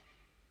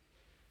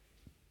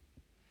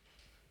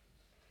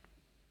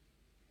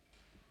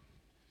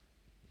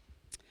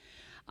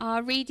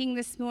Our reading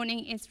this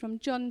morning is from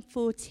John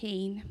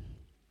 14.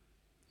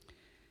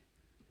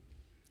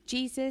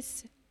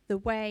 Jesus, the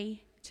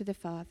way to the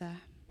Father.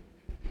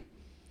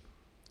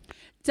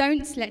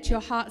 Don't let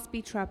your hearts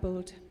be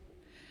troubled.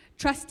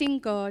 Trust in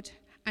God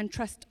and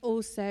trust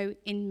also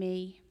in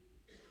me.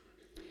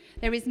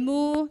 There is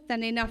more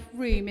than enough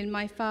room in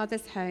my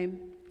Father's home.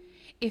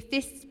 If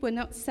this were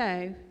not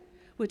so,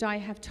 would I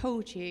have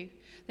told you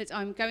that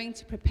I'm going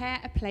to prepare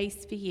a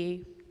place for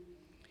you?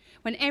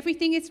 When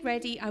everything is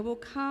ready, I will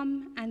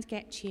come and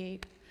get you,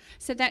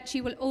 so that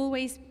you will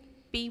always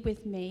be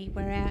with me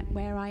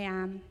where I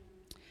am.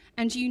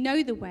 And you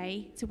know the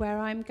way to where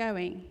I'm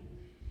going.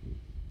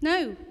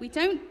 No, we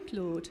don't,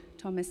 Lord,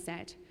 Thomas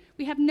said.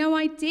 We have no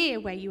idea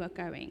where you are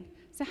going,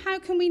 so how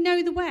can we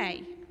know the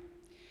way?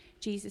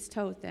 Jesus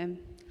told them,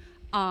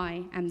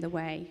 I am the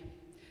way,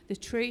 the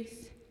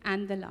truth,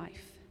 and the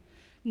life.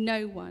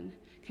 No one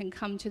can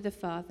come to the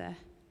Father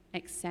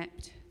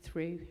except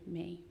through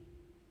me.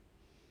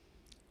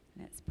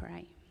 Let's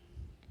pray.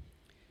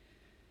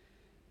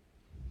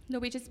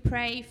 Lord, we just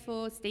pray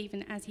for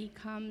Stephen as he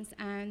comes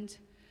and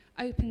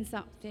opens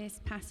up this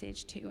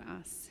passage to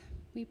us.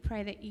 We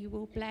pray that you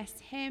will bless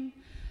him,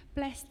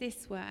 bless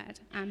this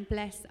word, and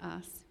bless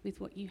us with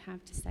what you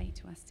have to say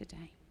to us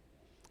today.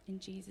 In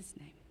Jesus'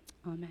 name,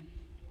 amen.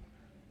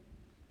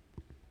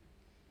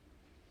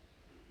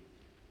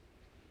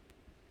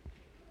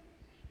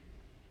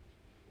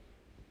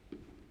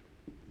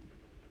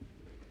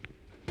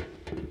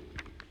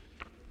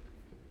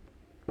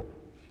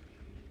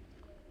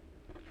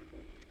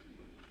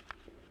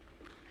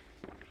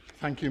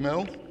 Thank you,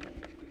 Mel.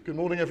 Good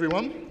morning,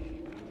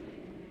 everyone.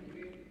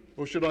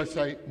 Or should I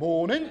say,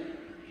 morning?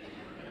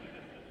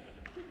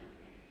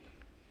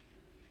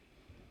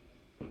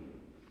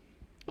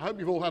 I hope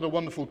you've all had a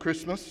wonderful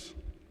Christmas.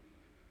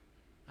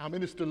 Our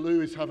Minister Lou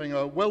is having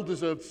a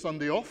well-deserved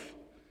Sunday off,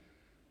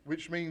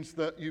 which means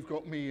that you've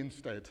got me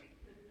instead.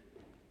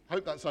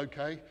 Hope that's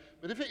okay.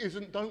 But if it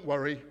isn't, don't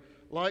worry.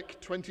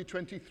 Like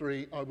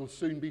 2023, I will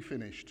soon be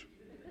finished.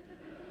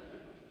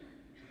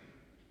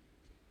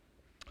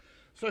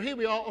 So here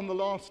we are on the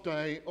last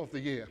day of the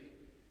year.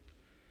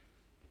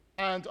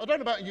 And I don't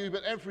know about you,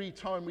 but every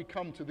time we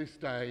come to this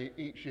day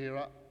each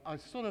year, I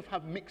sort of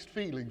have mixed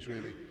feelings,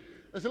 really.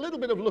 There's a little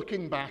bit of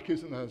looking back,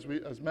 isn't there,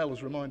 as Mel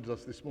has reminded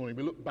us this morning.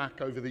 We look back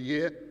over the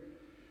year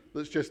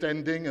that's just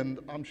ending, and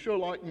I'm sure,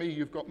 like me,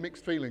 you've got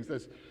mixed feelings.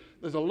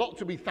 There's a lot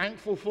to be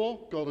thankful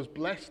for. God has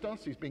blessed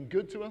us. He's been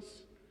good to us.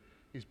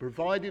 He's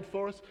provided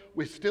for us.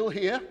 We're still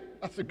here.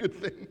 That's a good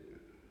thing.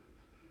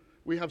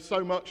 We have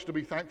so much to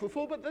be thankful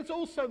for, but there's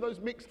also those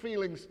mixed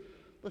feelings,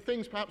 the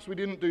things perhaps we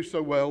didn't do so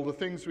well, the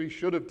things we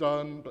should have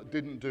done but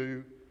didn't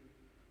do,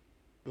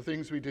 the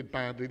things we did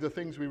badly, the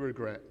things we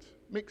regret.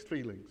 Mixed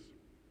feelings.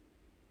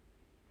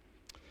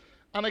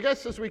 And I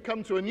guess as we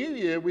come to a new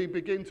year, we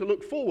begin to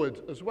look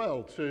forward as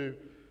well to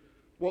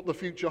what the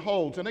future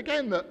holds. And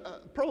again,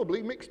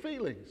 probably mixed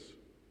feelings.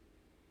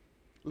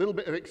 A little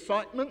bit of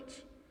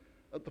excitement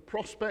at the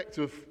prospect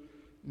of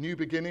new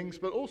beginnings,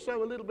 but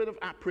also a little bit of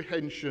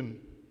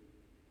apprehension.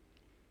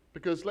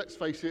 Because let's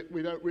face it,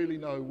 we don't really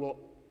know what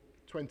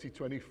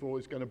 2024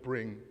 is going to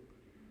bring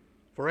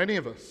for any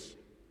of us.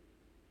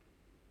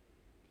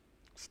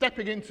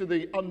 Stepping into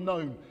the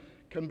unknown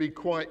can be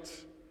quite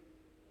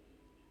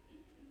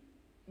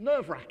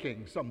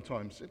nerve-wracking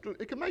sometimes.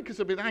 It can make us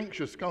a bit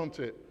anxious, can't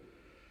it?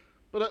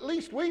 But at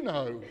least we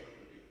know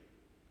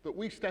that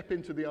we step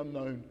into the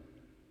unknown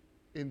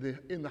in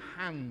the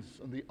hands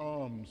and the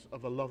arms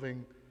of a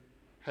loving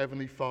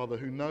Heavenly Father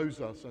who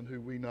knows us and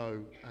who we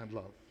know and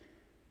love.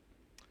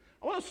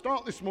 I want to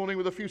start this morning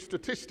with a few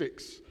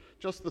statistics,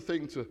 just the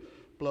thing to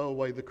blow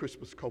away the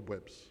Christmas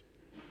cobwebs.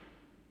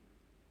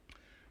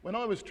 When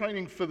I was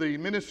training for the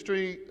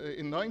ministry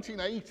in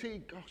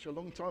 1980, gosh, a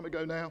long time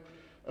ago now,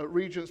 at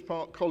Regent's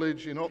Park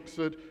College in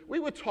Oxford, we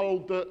were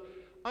told that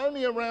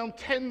only around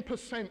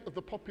 10% of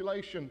the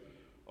population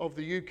of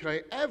the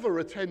UK ever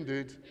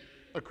attended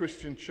a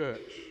Christian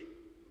church.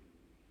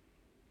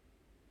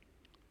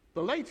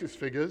 The latest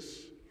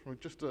figures, from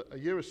just a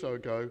year or so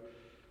ago,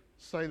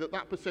 say that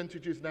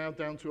percentage is now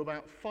down to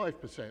about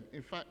 5%.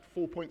 In fact,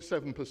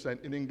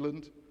 4.7% in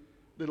England,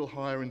 a little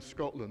higher in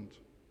Scotland.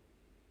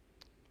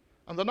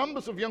 And the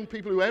numbers of young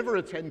people who ever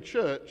attend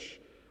church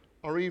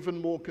are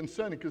even more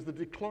concerning because the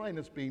decline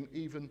has been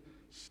even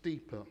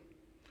steeper.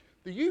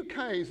 The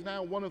UK is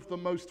now one of the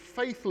most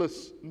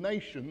faithless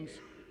nations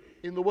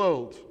in the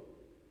world.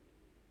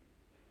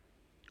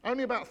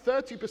 Only about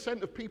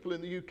 30% of people in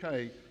the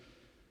UK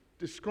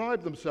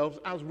describe themselves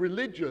as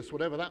religious,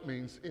 whatever that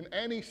means, in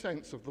any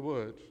sense of the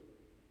word.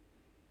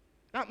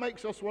 That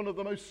makes us one of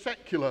the most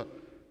secular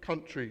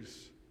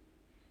countries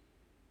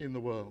in the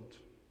world.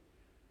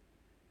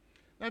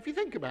 Now, if you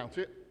think about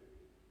it,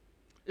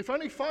 if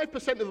only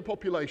 5% of the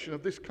population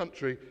of this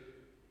country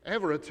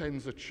ever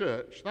attends a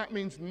church, that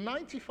means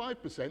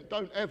 95%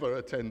 don't ever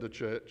attend a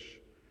church,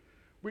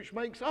 which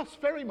makes us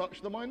very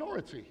much the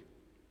minority.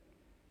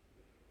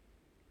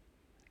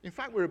 In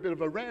fact, we're a bit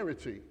of a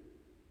rarity.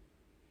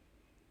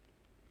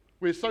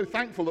 We're so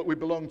thankful that we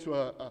belong to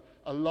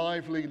a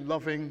lively,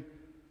 loving,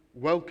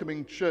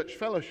 welcoming church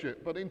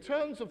fellowship. But in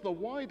terms of the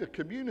wider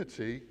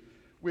community,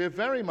 we're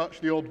very much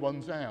the odd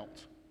ones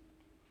out.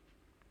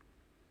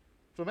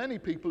 For many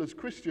people as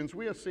Christians,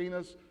 we are seen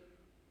as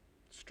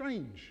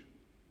strange,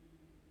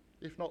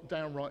 if not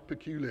downright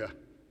peculiar.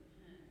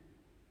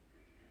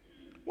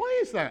 Why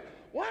is that?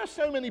 Why are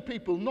so many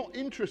people not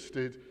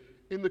interested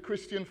in the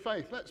Christian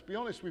faith? Let's be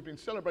honest, we've been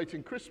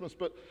celebrating Christmas,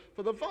 but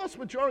for the vast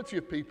majority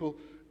of people,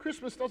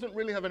 Christmas doesn't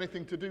really have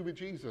anything to do with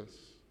Jesus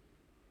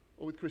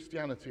or with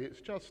Christianity. It's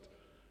just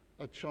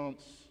a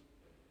chance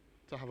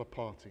to have a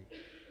party.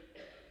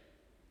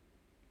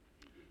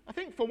 I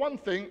think for one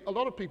thing, a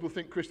lot of people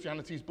think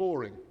Christianity is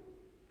boring.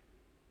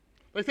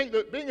 They think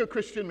that being a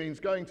Christian means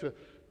going to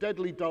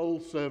deadly dull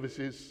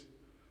services,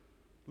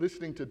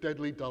 listening to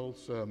deadly dull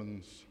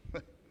sermons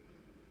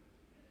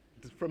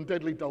from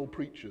deadly dull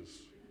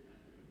preachers.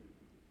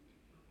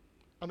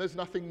 And there's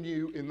nothing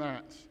new in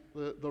that.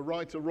 The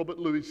writer Robert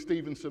Louis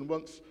Stevenson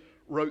once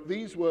wrote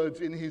these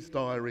words in his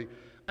diary: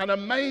 "An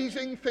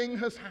amazing thing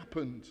has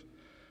happened.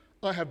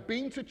 I have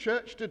been to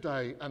church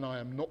today and I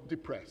am not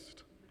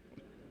depressed."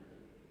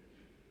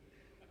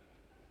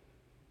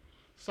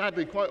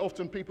 Sadly, quite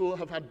often people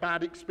have had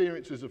bad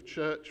experiences of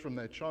church from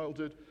their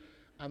childhood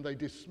and they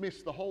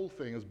dismiss the whole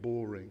thing as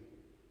boring.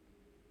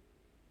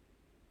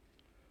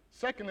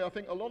 Secondly, I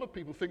think a lot of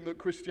people think that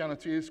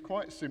Christianity is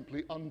quite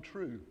simply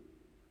untrue.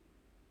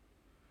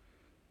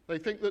 They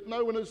think that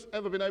no one has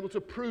ever been able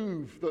to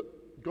prove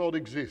that God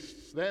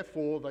exists.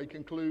 Therefore, they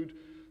conclude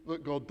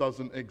that God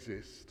doesn't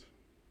exist.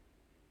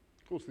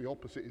 Of course, the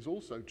opposite is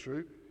also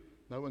true.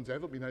 No one's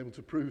ever been able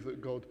to prove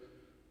that God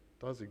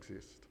does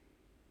exist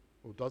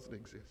or doesn't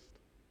exist.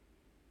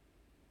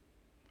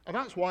 And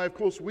that's why, of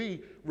course,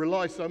 we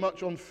rely so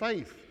much on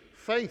faith.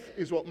 Faith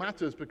is what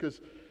matters,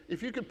 because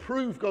if you could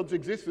prove God's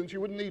existence,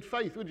 you wouldn't need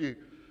faith, would you?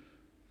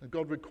 And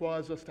God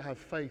requires us to have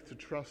faith, to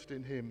trust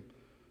in him.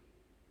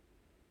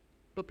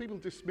 But people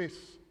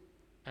dismiss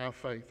our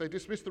faith. They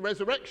dismiss the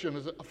resurrection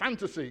as a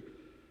fantasy.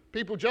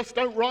 People just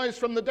don't rise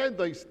from the dead,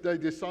 they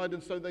decide,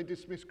 and so they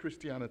dismiss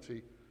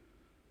Christianity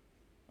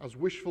as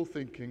wishful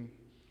thinking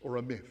or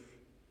a myth.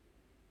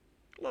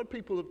 A lot of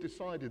people have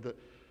decided that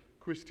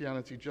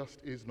Christianity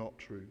just is not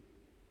true.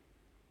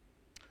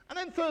 And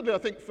then thirdly, I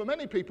think for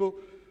many people,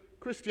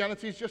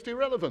 Christianity is just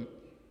irrelevant.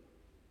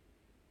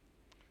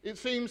 It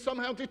seems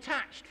somehow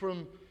detached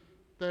from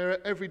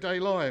their everyday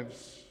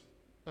lives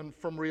and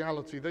from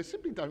reality. They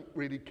simply don't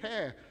really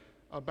care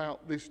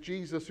about this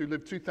Jesus who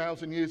lived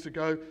 2,000 years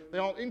ago. They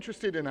aren't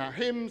interested in our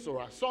hymns or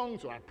our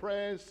songs or our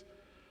prayers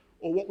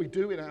or what we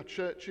do in our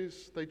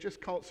churches. They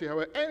just can't see how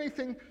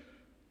anything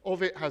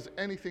of it has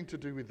anything to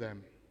do with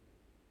them.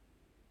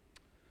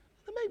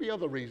 There may be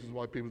other reasons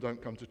why people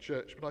don't come to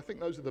church, but I think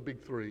those are the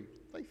big three.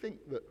 They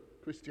think that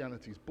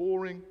Christianity is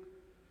boring,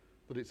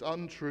 that it's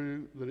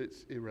untrue, that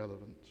it's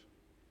irrelevant.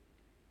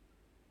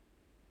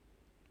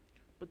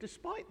 But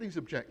despite these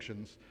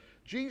objections,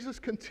 Jesus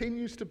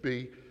continues to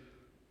be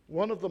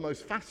one of the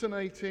most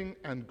fascinating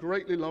and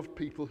greatly loved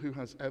people who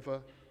has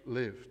ever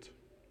lived.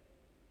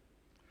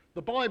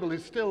 The Bible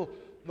is still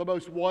the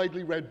most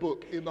widely read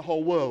book in the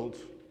whole world,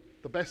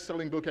 the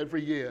best-selling book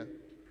every year.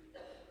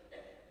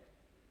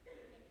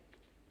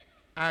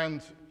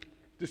 And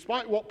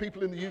despite what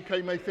people in the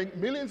UK may think,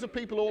 millions of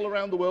people all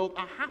around the world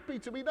are happy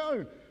to be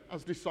known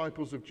as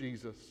disciples of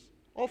Jesus,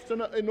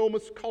 often at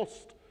enormous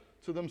cost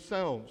to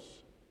themselves.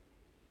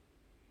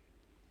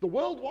 The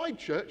worldwide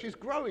church is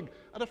growing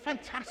at a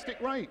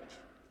fantastic rate.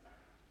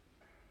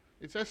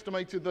 It's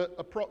estimated that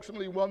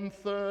approximately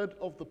 1/3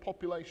 of the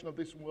population of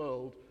this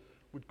world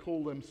would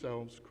call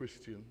themselves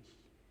Christians.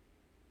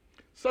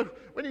 So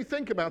when you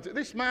think about it,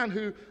 this man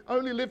who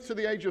only lived to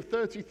the age of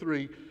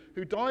 33,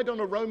 who died on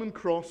a Roman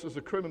cross as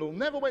a criminal,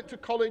 never went to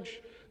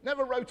college,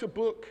 never wrote a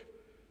book,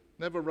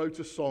 never wrote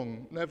a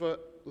song, never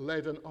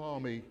led an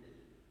army,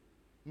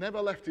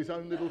 never left his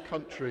own little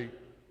country.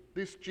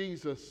 This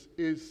Jesus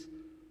is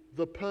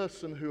the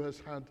person who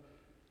has had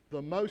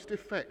the most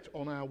effect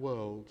on our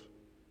world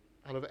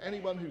out of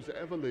anyone who's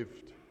ever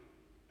lived.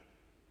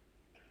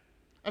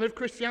 And if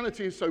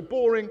Christianity is so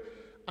boring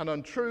and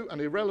untrue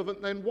and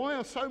irrelevant, then why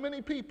are so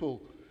many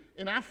people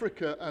in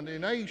Africa and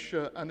in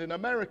Asia and in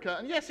America,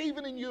 and yes,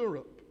 even in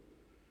Europe,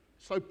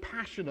 so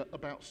passionate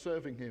about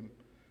serving him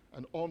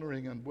and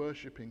honouring and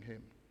worshipping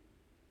him?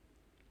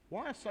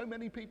 Why are so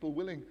many people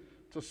willing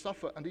to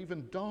suffer and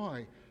even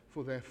die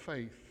for their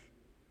faith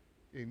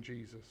in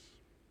Jesus?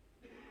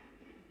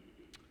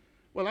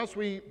 Well, as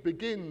we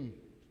begin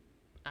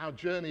our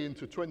journey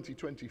into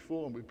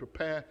 2024 and we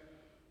prepare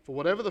for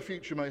whatever the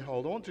future may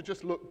hold, I want to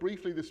just look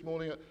briefly this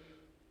morning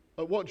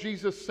at what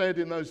Jesus said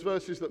in those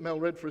verses that Mel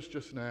read for us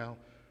just now,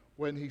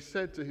 when he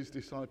said to his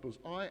disciples,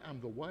 "I am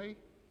the way,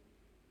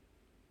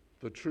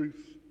 the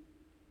truth,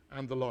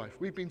 and the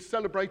life." We've been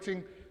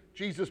celebrating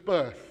Jesus'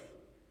 birth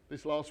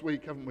this last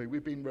week, haven't we?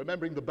 We've been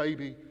remembering the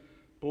baby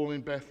born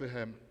in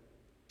Bethlehem.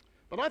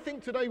 But I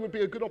think today would be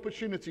a good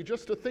opportunity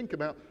just to think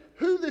about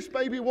who this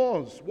baby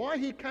was, why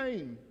he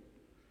came,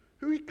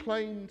 who he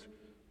claimed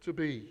to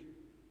be.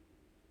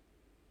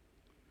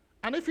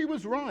 And if he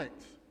was right,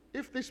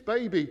 if this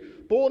baby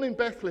born in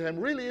Bethlehem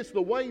really is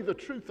the way, the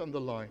truth, and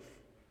the life,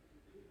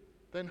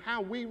 then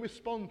how we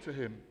respond to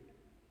him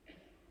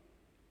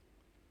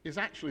is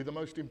actually the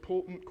most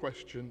important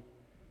question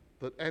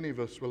that any of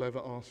us will ever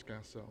ask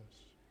ourselves.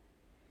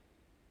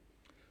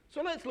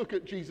 So let's look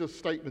at Jesus'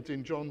 statement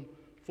in John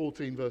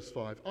 14, verse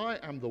 5. I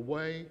am the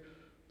way,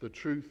 the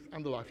truth,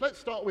 and the life. Let's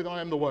start with I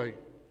am the way.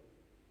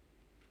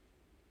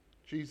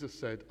 Jesus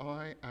said,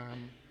 I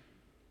am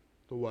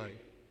the way.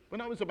 When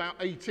I was about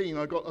 18,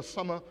 I got a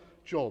summer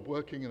job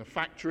working in a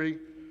factory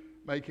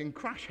making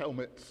crash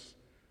helmets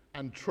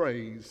and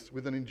trays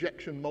with an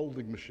injection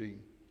moulding machine.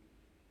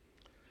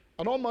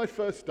 And on my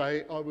first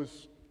day, I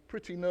was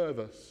pretty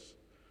nervous.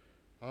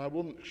 I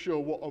wasn't sure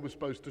what I was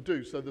supposed to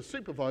do. So the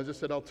supervisor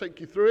said, I'll take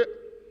you through it.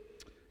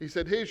 He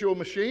said, here's your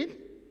machine.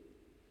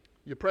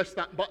 You press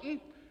that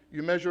button.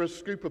 You measure a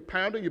scoop of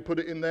powder. You put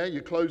it in there.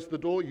 You close the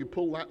door. You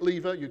pull that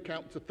lever. You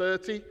count to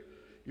 30.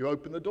 You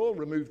open the door,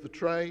 remove the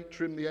tray,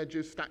 trim the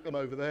edges, stack them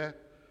over there.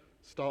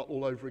 Start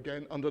all over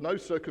again. Under no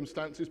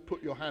circumstances,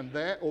 put your hand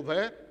there or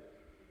there.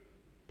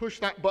 Push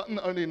that button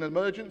only in an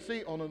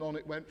emergency. On and on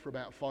it went for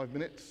about 5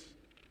 minutes.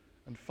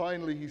 And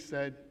finally he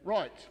said,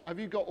 right, have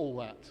you got all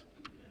that?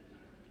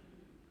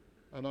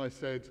 And I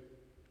said,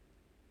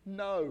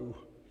 no.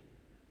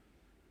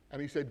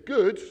 And he said,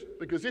 good,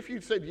 because if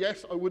you'd said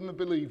yes, I wouldn't have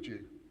believed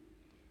you.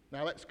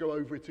 Now let's go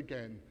over it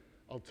again.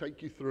 I'll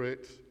take you through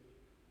it,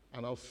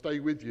 and I'll stay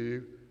with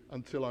you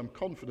until I'm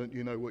confident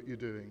you know what you're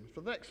doing.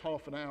 For the next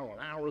half an hour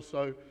or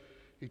so,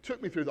 he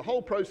took me through the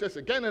whole process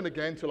again and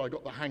again till I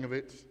got the hang of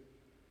it.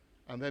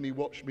 And then he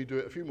watched me do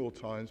it a few more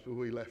times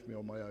before he left me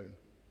on my own.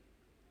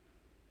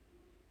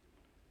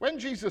 When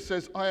Jesus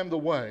says, I am the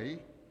way,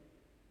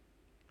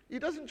 he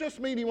doesn't just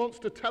mean he wants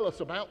to tell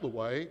us about the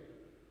way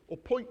or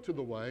point to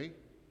the way.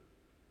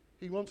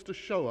 He wants to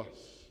show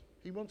us.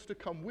 He wants to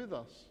come with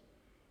us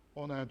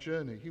on our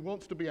journey. He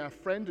wants to be our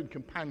friend and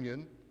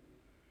companion,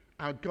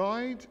 our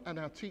guide and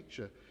our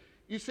teacher.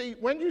 You see,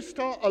 when you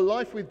start a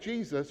life with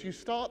Jesus, you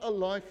start a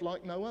life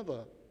like no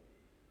other.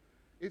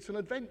 It's an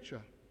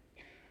adventure.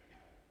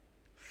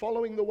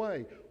 Following the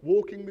way,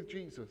 walking with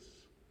Jesus,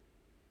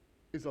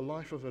 is a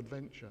life of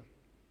adventure.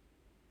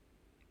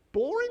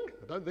 Boring?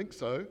 I don't think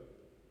so.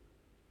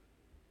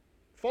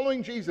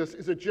 Following Jesus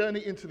is a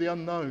journey into the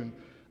unknown,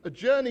 a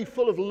journey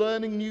full of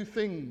learning new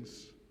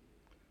things,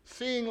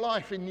 seeing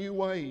life in new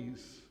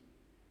ways,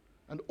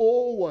 and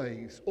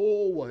always,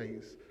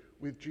 always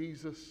with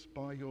Jesus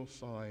by your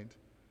side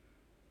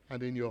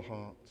and in your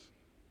heart.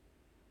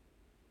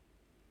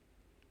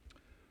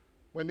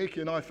 When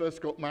Nikki and I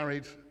first got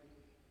married,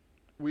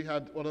 we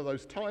had one of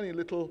those tiny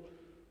little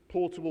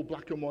portable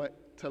black and white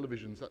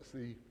televisions. That's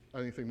the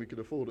only thing we could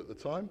afford at the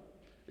time.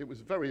 It was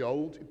very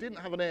old. It didn't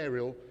have an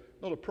aerial,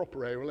 not a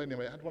proper aerial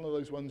anyway. It had one of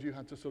those ones you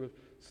had to sort of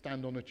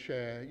stand on a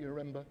chair, you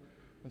remember,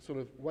 and sort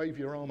of wave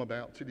your arm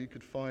about till you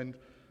could find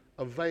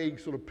a vague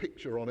sort of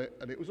picture on it.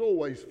 And it was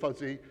always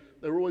fuzzy.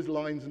 There were always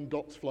lines and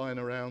dots flying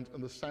around,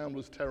 and the sound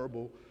was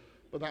terrible.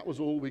 But that was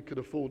all we could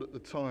afford at the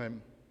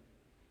time.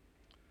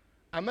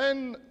 And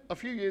then a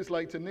few years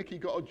later, Nikki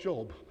got a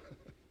job.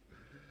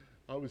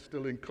 I was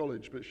still in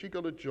college, but she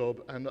got a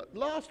job, and at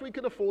last we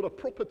could afford a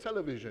proper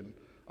television,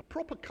 a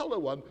proper colour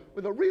one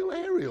with a real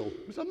aerial.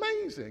 It was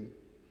amazing.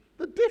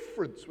 The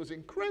difference was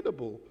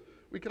incredible.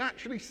 We could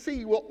actually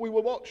see what we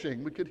were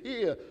watching. We could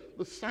hear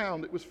the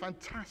sound. It was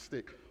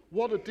fantastic.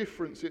 What a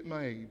difference it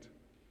made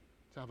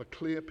to have a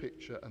clear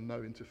picture and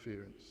no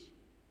interference.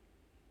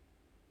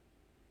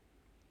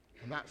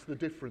 And that's the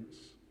difference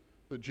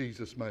that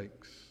Jesus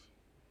makes.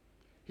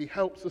 He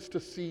helps us to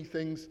see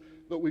things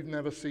that we've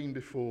never seen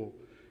before.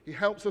 He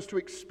helps us to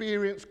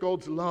experience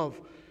God's love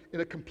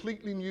in a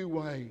completely new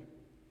way.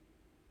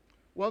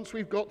 Once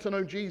we've got to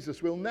know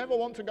Jesus, we'll never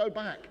want to go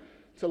back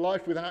to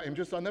life without him.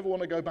 I never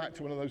want to go back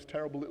to one of those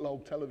terrible little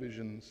old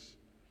televisions.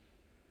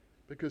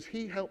 Because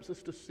he helps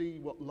us to see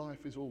what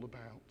life is all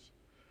about.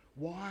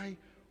 Why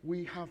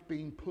we have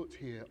been put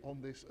here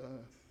on this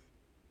earth.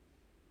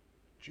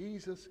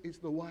 Jesus is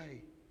the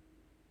way.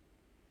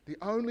 The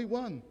only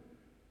one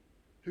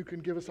who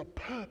can give us a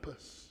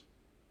purpose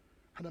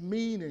and a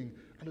meaning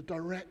and a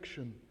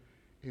direction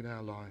in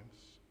our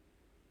lives.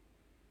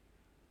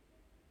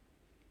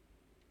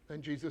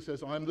 Then Jesus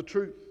says, I am the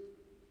truth.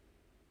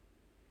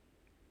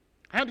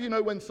 How do you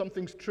know when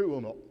something's true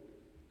or not?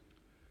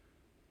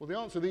 Well, the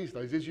answer these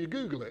days is you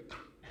Google it.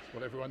 That's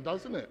what everyone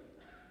does, isn't it?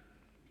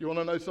 You want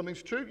to know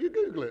something's true? You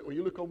Google it, or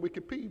you look on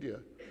Wikipedia.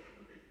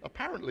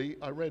 Apparently,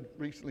 I read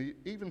recently,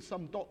 even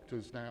some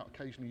doctors now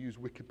occasionally use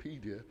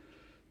Wikipedia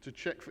to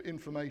check for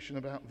information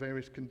about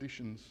various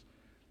conditions,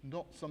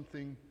 not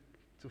something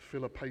to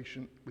fill a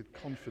patient with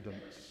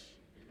confidence.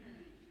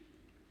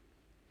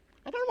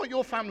 I don't know what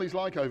your family's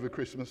like over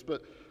Christmas,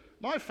 but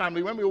my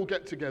family, when we all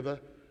get together,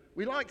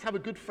 we like to have a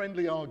good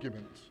friendly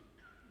argument.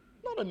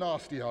 Not a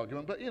nasty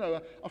argument, but,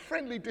 a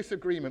friendly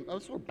disagreement,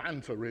 a sort of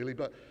banter, really,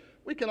 but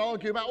we can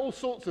argue about all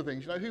sorts of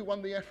things. Who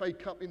won the FA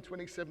Cup in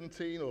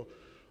 2017,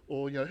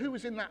 or who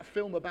was in that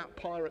film about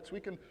pirates. We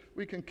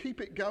can keep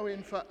it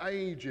going for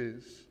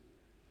ages.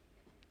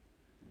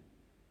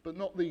 But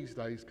not these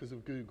days because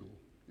of Google.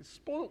 It's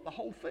spoilt the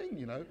whole thing,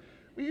 you know.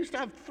 We used to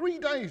have 3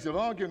 days of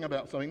arguing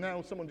about something.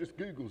 Now someone just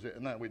Googles it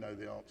and now we know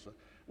the answer.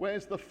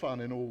 Where's the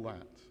fun in all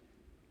that?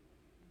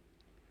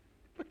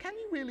 But can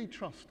you really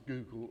trust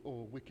Google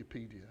or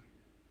Wikipedia?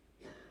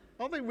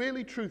 Are they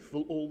really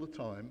truthful all the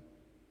time?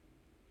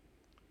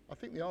 I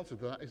think the answer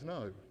to that is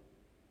no.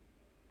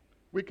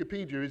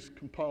 Wikipedia is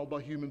compiled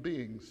by human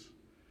beings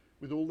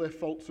with all their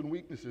faults and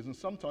weaknesses, and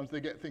sometimes they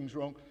get things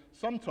wrong.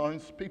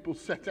 Sometimes people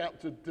set out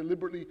to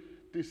deliberately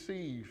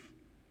deceive,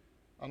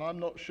 and I'm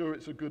not sure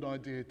it's a good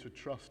idea to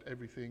trust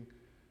everything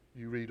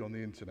you read on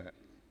the internet.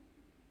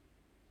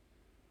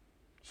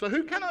 So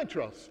who can I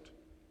trust?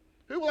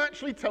 Who will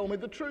actually tell me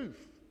the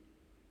truth?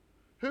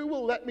 Who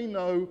will let me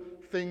know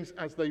things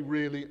as they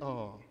really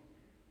are?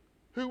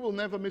 Who will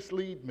never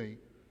mislead me,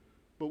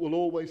 but will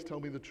always tell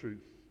me the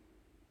truth?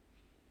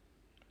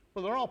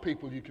 Well, there are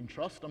people you can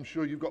trust. I'm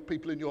sure you've got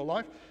people in your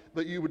life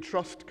that you would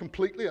trust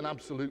completely and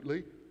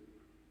absolutely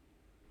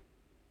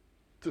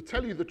to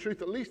tell you the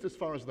truth, at least as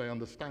far as they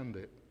understand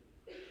it.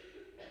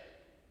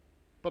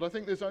 But I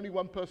think there's only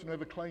one person who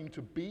ever claimed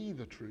to be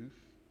the truth,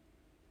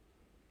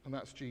 and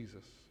that's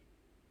Jesus.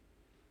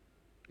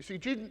 You see,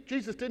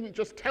 Jesus didn't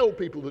just tell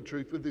people the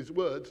truth with his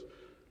words,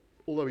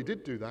 although he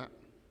did do that.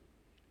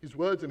 His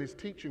words and his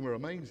teaching were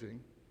amazing.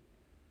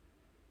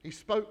 He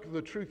spoke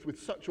the truth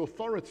with such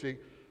authority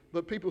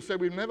that people say,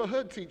 we've never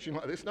heard teaching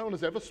like this. No one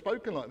has ever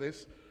spoken like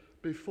this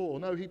before.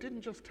 No, he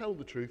didn't just tell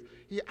the truth.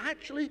 He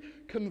actually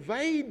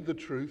conveyed the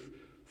truth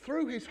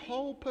through his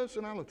whole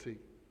personality,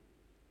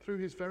 through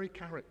his very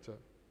character.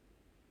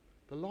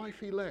 The life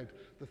he led,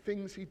 the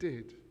things he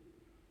did,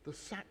 the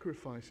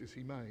sacrifices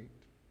he made,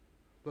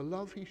 the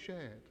love he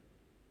shared.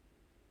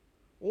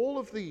 All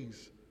of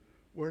these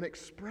were an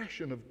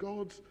expression of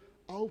God's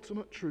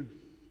ultimate truth.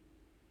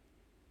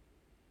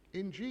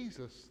 In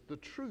Jesus, the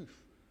truth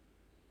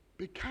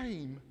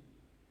became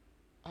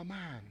a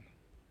man.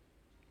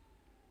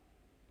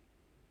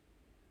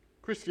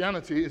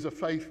 Christianity is a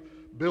faith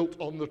built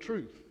on the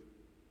truth.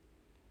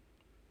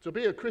 To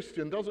be a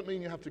Christian doesn't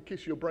mean you have to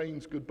kiss your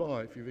brains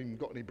goodbye, if you've even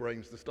got any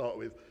brains to start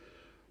with.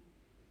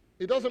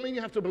 It doesn't mean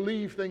you have to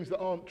believe things that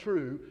aren't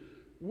true.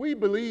 We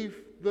believe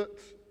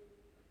that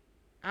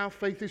our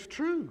faith is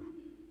true.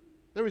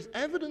 There is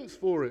evidence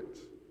for it.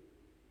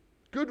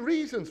 Good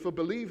reasons for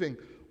believing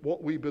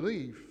what we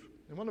believe.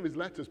 In one of his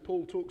letters,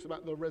 Paul talks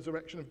about the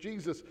resurrection of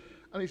Jesus,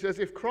 and he says,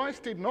 if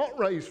Christ did not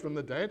raise from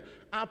the dead,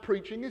 our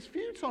preaching is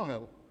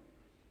futile.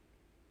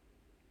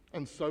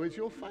 And so is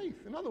your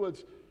faith. In other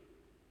words,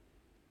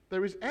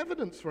 there is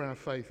evidence for our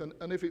faith,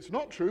 and if it's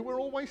not true, we're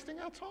all wasting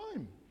our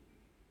time.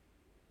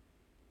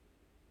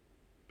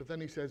 But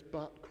then he says,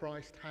 but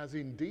Christ has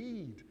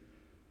indeed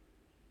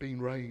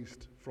been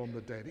raised from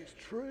the dead. It's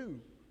true.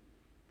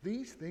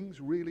 These things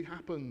really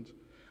happened.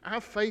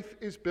 Our faith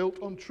is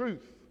built on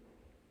truth.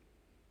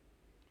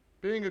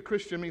 Being a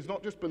Christian means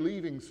not just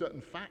believing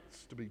certain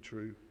facts to be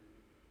true,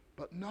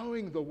 but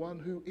knowing the one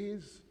who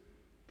is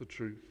the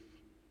truth,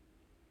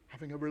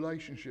 having a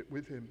relationship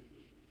with him,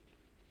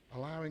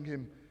 allowing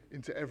him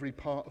into every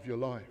part of your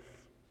life.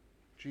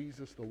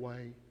 Jesus, the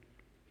way,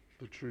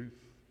 the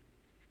truth,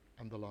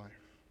 and the life.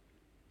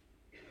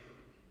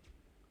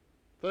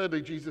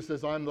 Thirdly, Jesus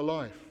says, I am the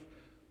life.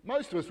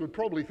 Most of us would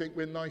probably think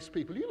we're nice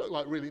people. You look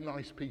like really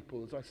nice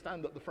people. As I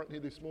stand at the front here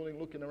this morning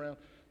looking around,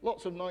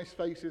 lots of nice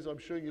faces. I'm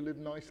sure you live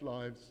nice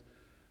lives.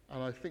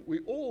 And I think we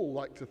all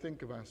like to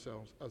think of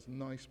ourselves as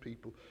nice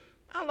people.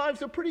 Our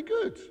lives are pretty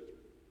good.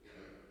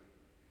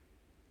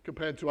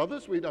 Compared to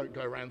others, we don't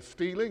go around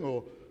stealing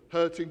or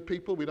hurting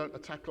people. We don't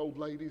attack old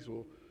ladies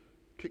or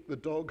kick the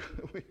dog.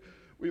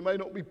 We may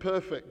not be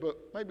perfect, but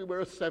maybe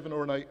we're a 7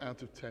 or an 8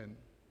 out of 10.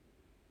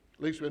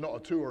 At least we're not a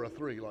 2 or a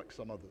 3 like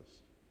some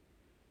others.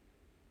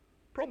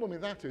 Problem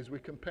with that is we're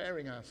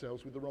comparing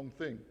ourselves with the wrong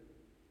thing.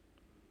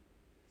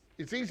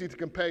 It's easy to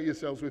compare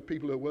yourselves with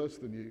people who are worse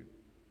than you.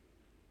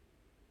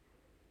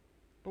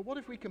 But what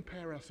if we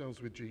compare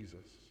ourselves with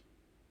Jesus?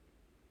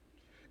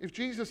 If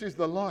Jesus is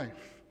the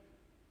life,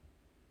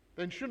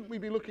 then shouldn't we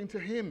be looking to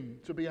him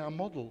to be our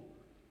model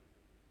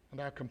and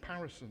our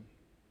comparison?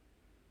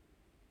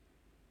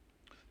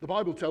 The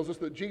Bible tells us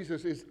that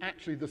Jesus is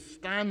actually the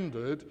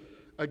standard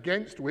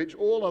against which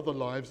all other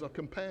lives are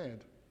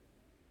compared.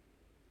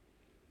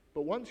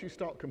 But once you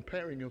start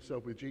comparing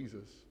yourself with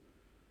Jesus,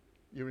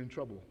 you're in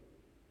trouble.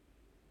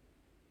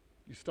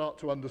 You start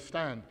to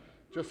understand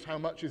just how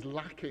much is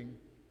lacking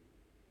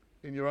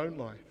in your own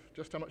life,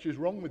 just how much is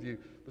wrong with you,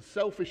 the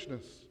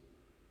selfishness,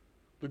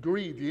 the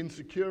greed, the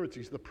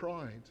insecurities, the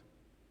pride,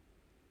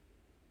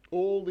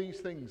 all these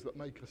things that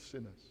make us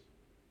sinners.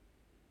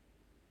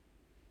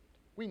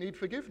 We need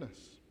forgiveness.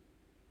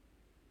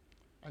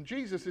 And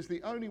Jesus is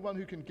the only one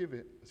who can give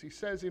it. As he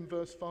says in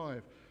verse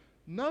 5,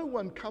 no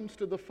one comes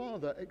to the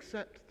Father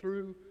except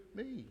through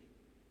me.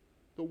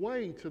 The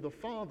way to the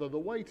Father, the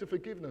way to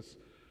forgiveness,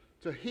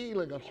 to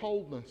healing and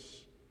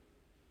wholeness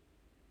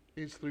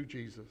is through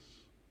Jesus.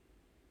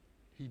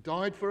 He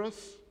died for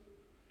us.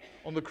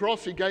 On the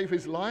cross, he gave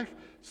his life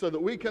so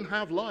that we can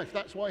have life.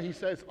 That's why he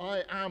says,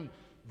 I am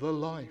the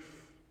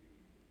life.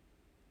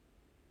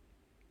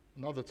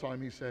 Another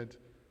time he said,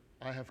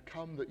 I have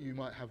come that you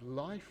might have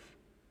life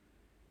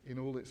in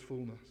all its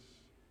fullness.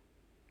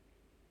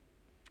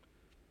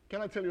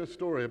 Can I tell you a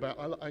story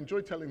I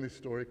enjoy telling this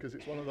story because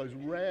it's one of those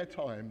rare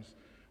times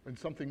when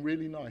something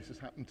really nice has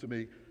happened to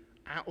me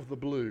out of the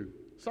blue.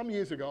 Some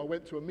years ago, I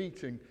went to a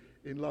meeting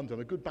in London,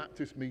 a good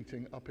Baptist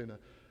meeting up in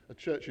a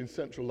church in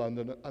central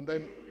London. And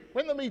then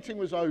when the meeting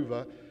was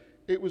over,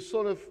 it was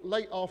sort of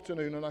late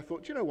afternoon, and I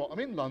thought, do you know what, I'm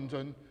in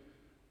London,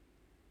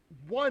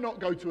 why not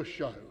go to a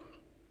show?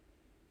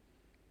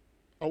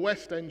 A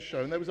West End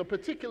show. And there was a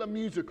particular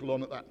musical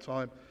on at that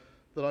time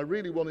that I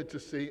really wanted to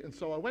see, and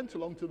so I went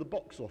along to the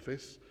box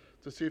office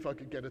to see if I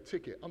could get a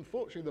ticket.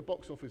 Unfortunately, the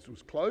box office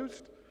was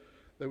closed.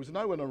 There was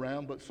no one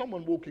around, but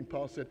someone walking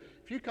past said,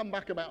 if you come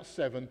back about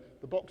 7,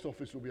 the box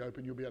office will be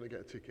open, you'll be able to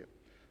get a ticket.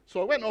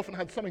 So I went off and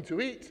had something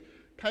to eat,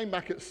 came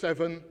back at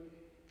 7,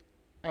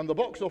 and the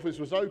box office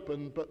was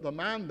open, but the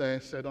man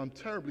there said, I'm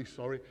terribly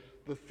sorry,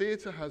 the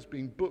theatre has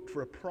been booked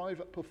for a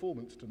private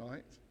performance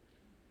tonight.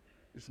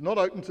 It's not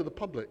open to the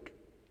public.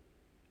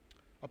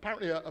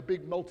 Apparently a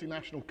big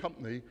multinational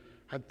company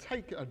had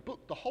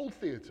booked the whole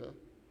theatre,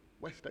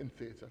 West End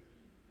Theatre,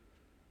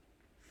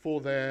 for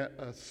their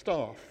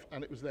staff,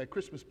 and it was their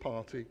Christmas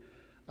party,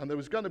 and there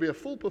was going to be a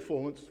full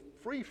performance,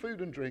 free food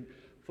and drink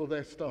for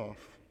their staff,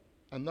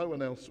 and no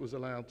one else was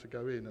allowed to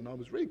go in. And I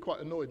was really quite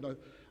annoyed. And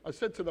I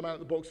said to the man at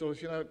the box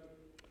office,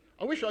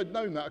 I wish I'd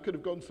known that. I could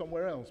have gone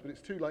somewhere else, but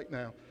it's too late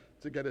now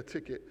to get a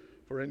ticket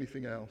for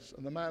anything else.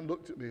 And the man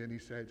looked at me and he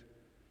said,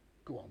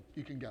 go on,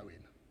 you can go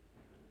in.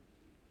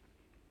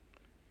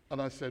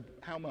 And I said,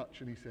 how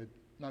much? And he said,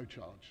 no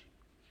charge.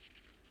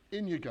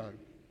 In you go.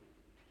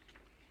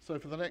 So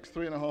for the next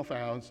 3.5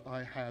 hours,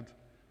 I had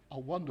a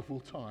wonderful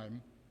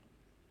time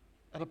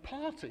at a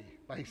party,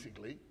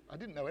 basically. I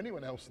didn't know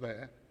anyone else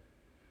there,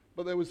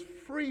 but there was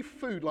free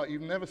food like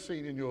you've never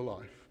seen in your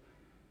life,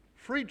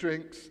 free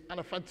drinks, and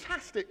a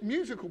fantastic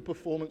musical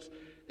performance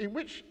in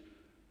which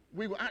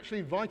we were actually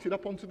invited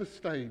up onto the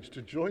stage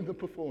to join the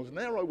performance. And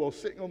there I was,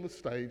 sitting on the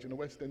stage in a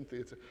West End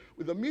theatre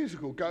with a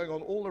musical going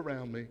on all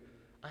around me.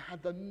 I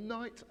had the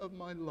night of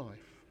my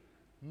life,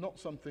 not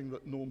something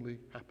that normally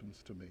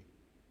happens to me.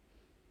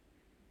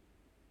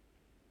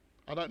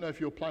 I don't know if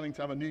you're planning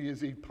to have a New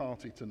Year's Eve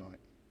party tonight,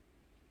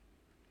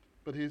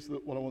 but here's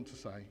what I want to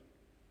say.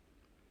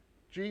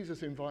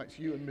 Jesus invites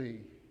you and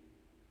me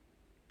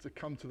to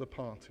come to the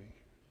party,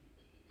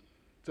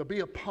 to be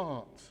a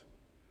part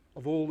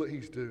of all that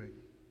he's doing.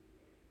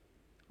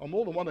 On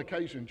more than one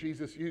occasion,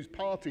 Jesus used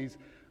parties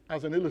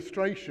as an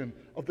illustration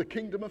of the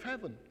kingdom of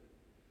heaven.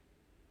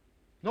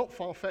 Not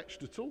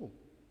far-fetched at all.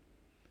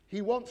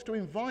 He wants to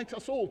invite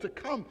us all to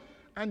come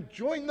and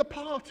join the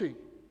party,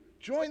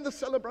 join the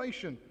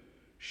celebration,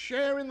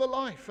 share in the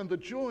life and the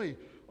joy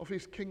of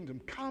his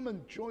kingdom. Come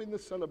and join the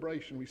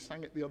celebration. We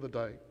sang it the other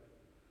day.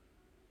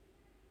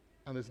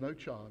 And there's no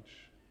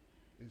charge.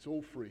 It's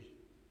all free.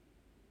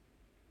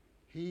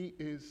 He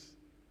is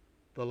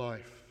the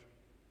life.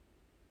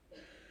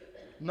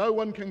 No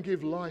one can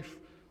give life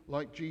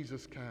like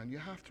Jesus can. You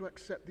have to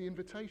accept the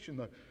invitation,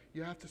 though.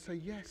 You have to say,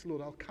 yes,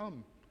 Lord, I'll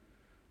come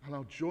and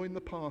I'll join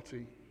the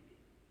party.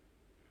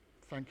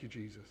 Thank you,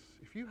 Jesus.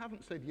 If you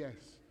haven't said yes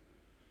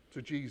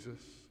to Jesus,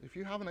 if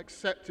you haven't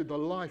accepted the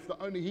life that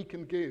only he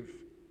can give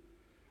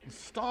and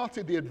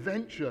started the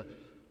adventure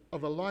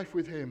of a life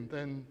with him,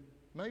 then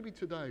maybe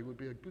today would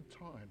be a good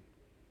time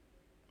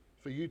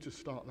for you to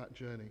start that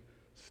journey.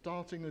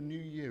 Starting a new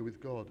year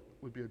with God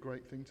would be a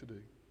great thing to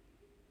do.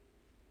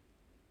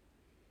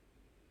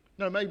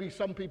 Now, maybe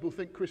some people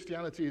think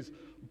Christianity is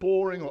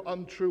boring or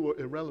untrue or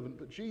irrelevant,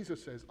 but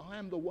Jesus says, I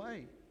am the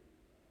way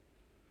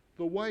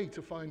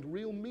to find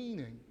real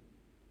meaning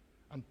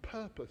and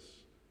purpose,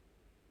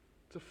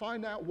 to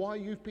find out why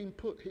you've been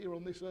put here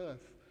on this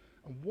earth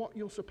and what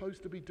you're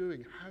supposed to be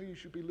doing, how you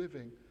should be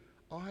living.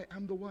 I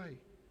am the way.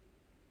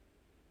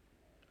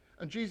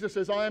 And Jesus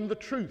says, I am the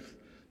truth,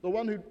 the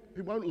one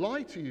who won't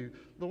lie to you,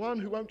 the one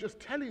who won't just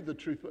tell you the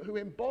truth, but who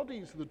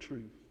embodies the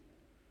truth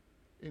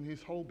in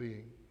his whole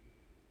being.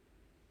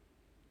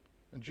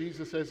 And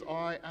Jesus says,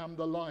 I am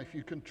the life.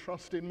 You can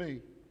trust in me.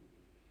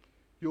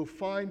 You'll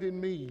find in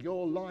me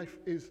your life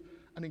is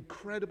an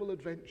incredible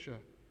adventure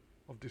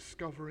of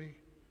discovery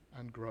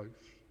and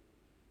growth.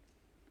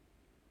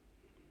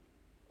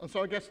 And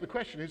so I guess the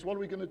question is, what are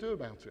we going to do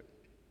about it?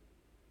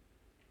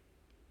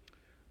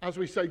 As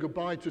we say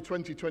goodbye to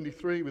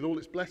 2023 with all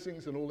its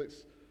blessings and all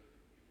its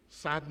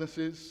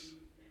sadnesses,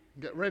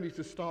 and get ready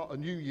to start a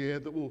new year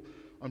that will,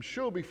 I'm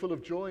sure, be full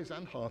of joys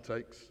and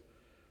heartaches,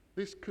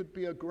 this could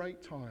be a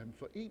great time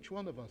for each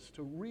one of us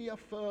to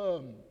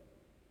reaffirm,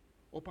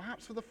 or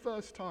perhaps for the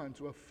first time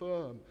to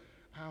affirm,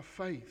 our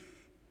faith,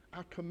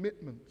 our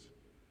commitment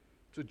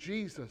to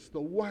Jesus,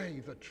 the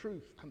way, the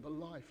truth, and the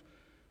life,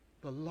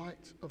 the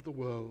light of the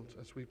world,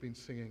 as we've been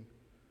singing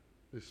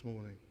this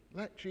morning.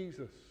 Let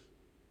Jesus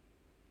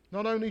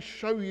not only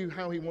show you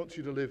how he wants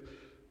you to live,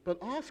 but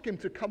ask him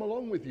to come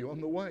along with you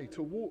on the way,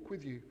 to walk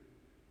with you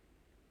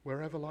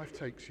wherever life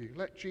takes you.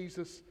 Let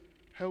Jesus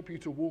help you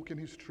to walk in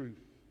his truth,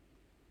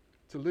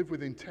 to live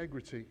with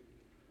integrity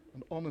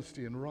and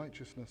honesty and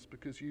righteousness,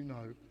 because you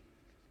know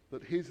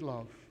that his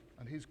love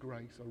and his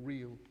grace are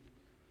real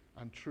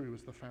and true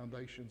as the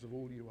foundations of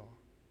all you are.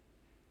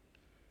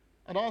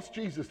 And ask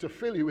Jesus to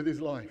fill you with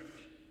his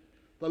life,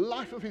 the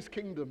life of his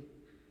kingdom,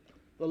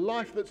 the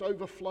life that's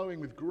overflowing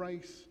with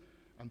grace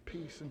and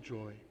peace and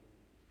joy.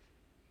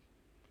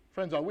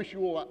 Friends, I wish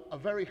you all a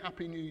very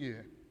happy new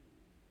year.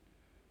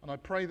 And I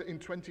pray that in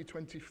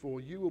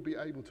 2024 you will be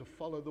able to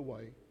follow the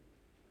way,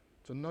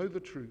 to know the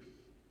truth,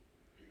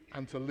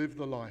 and to live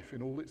the life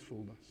in all its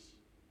fullness,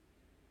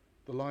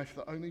 the life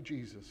that only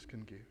Jesus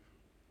can give.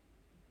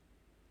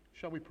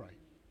 Shall we pray?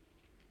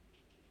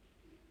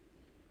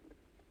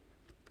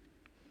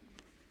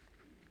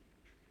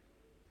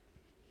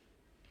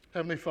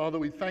 Heavenly Father,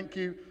 we thank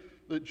you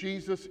that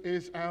Jesus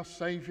is our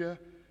Saviour,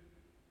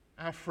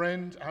 our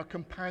friend, our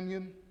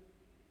companion,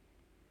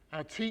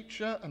 our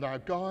teacher and our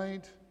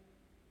guide,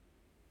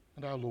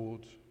 and our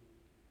Lord.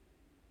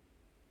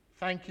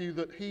 Thank you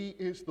that he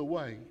is the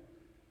way,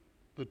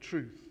 the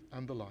truth,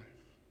 and the life.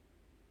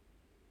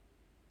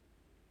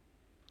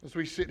 As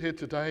we sit here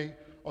today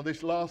on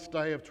this last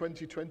day of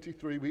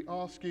 2023, we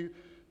ask you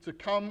to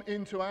come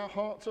into our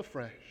hearts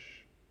afresh.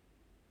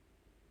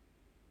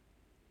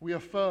 We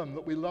affirm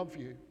that we love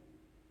you,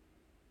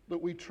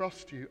 that we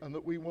trust you, and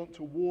that we want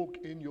to walk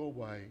in your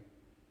way,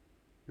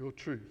 your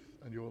truth,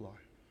 and your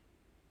life.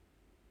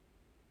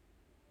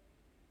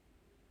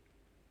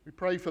 We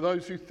pray for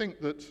those who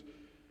think that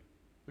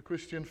the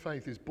Christian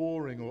faith is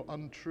boring or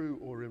untrue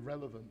or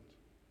irrelevant.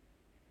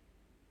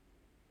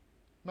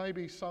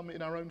 Maybe some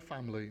in our own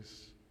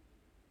families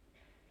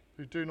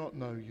who do not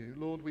know you.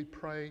 Lord, we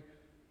pray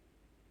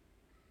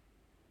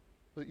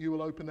that you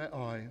will open their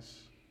eyes,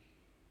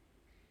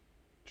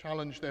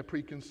 challenge their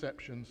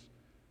preconceptions,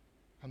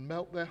 and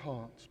melt their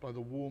hearts by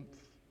the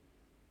warmth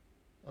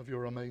of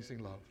your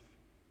amazing love.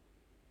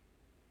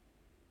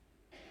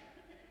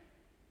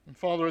 And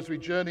Father, as we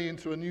journey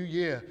into a new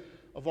year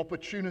of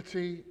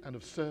opportunity and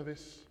of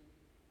service,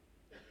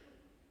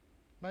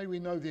 may we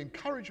know the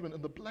encouragement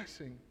and the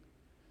blessing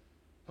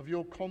of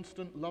your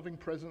constant loving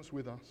presence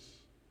with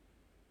us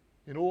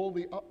in all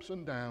the ups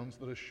and downs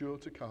that are sure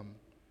to come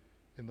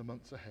in the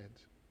months ahead.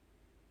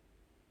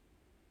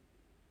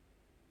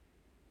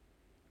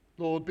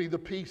 Lord, be the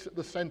peace at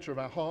the centre of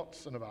our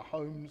hearts and of our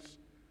homes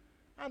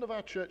and of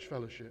our church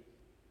fellowship.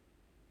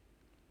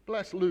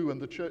 Bless Lou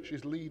and the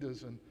church's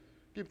leaders and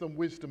give them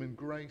wisdom and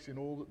grace in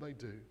all that they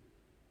do.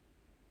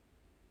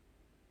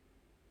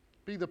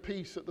 Be the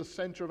peace at the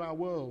centre of our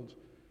world,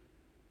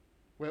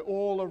 where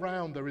all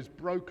around there is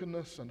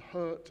brokenness and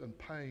hurt and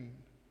pain.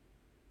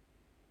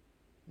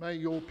 May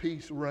your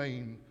peace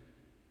reign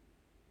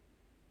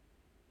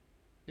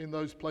in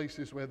those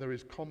places where there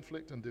is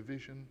conflict and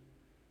division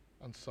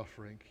and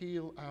suffering.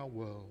 Heal our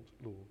world,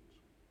 Lord.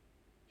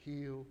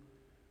 Heal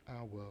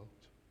our world.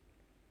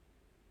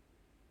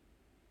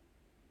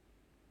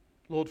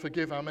 Lord,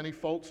 forgive our many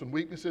faults and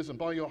weaknesses, and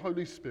by your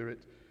Holy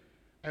Spirit,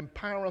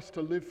 empower us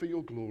to live for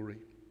your glory,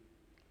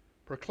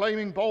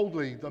 proclaiming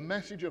boldly the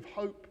message of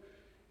hope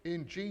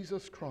in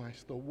Jesus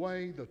Christ, the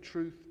way, the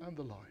truth, and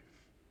the life.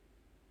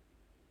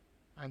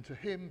 And to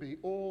him be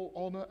all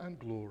honour and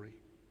glory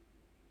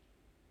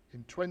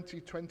in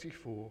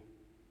 2024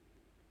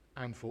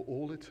 and for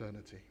all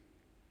eternity.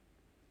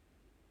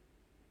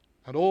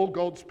 And all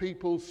God's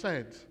people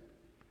said,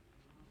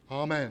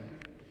 Amen.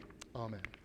 Amen.